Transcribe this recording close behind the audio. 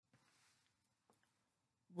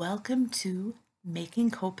Welcome to Making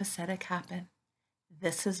Copacetic Happen.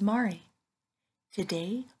 This is Mari.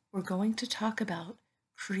 Today, we're going to talk about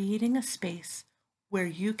creating a space where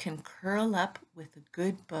you can curl up with a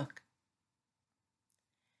good book.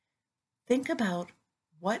 Think about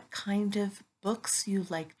what kind of books you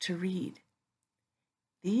like to read.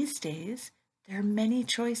 These days, there are many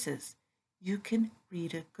choices. You can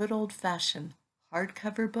read a good old-fashioned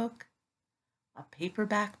hardcover book, a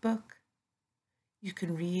paperback book. You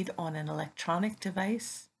can read on an electronic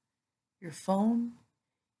device, your phone.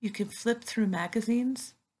 You can flip through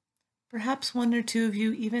magazines. Perhaps one or two of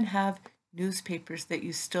you even have newspapers that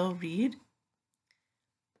you still read.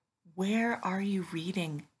 Where are you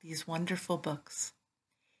reading these wonderful books?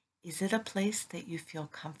 Is it a place that you feel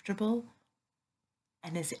comfortable?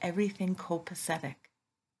 And is everything copacetic?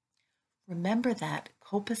 Remember that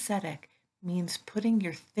copacetic means putting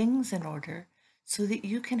your things in order so that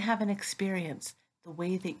you can have an experience the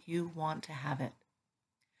way that you want to have it.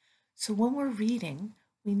 So when we're reading,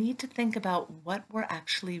 we need to think about what we're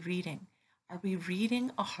actually reading. Are we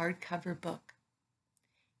reading a hardcover book?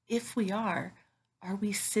 If we are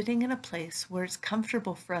we sitting in a place where it's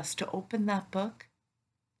comfortable for us to open that book?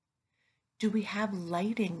 Do we have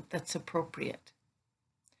lighting that's appropriate?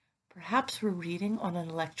 Perhaps we're reading on an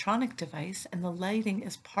electronic device and the lighting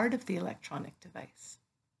is part of the electronic device.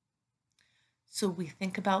 So we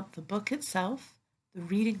think about the book itself, the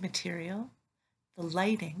reading material, the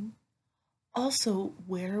lighting. Also,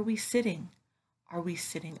 where are we sitting? Are we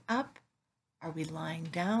sitting up? Are we lying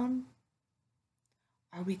down?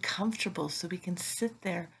 Are we comfortable so we can sit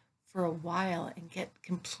there for a while and get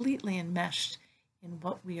completely enmeshed in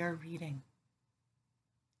what we are reading?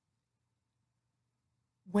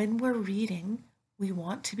 When we're reading, we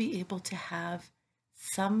want to be able to have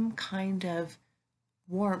some kind of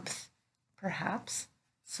warmth, perhaps,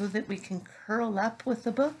 so that we can curl up with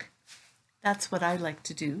the book. That's what I like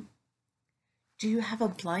to do. Do you have a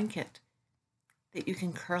blanket that you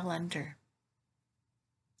can curl under?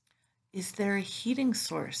 Is there a heating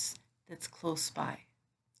source that's close by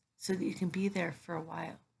so that you can be there for a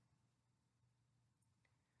while?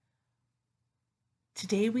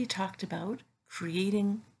 Today we talked about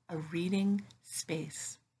creating a reading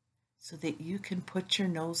space so that you can put your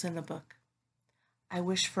nose in a book. I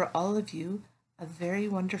wish for all of you a very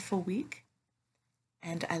wonderful week,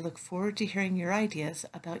 and I look forward to hearing your ideas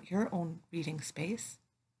about your own reading space.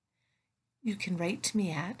 You can write to me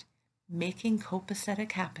at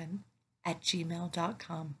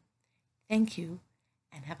makingcopacetichappen@gmail.com. Thank you,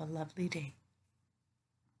 and have a lovely day.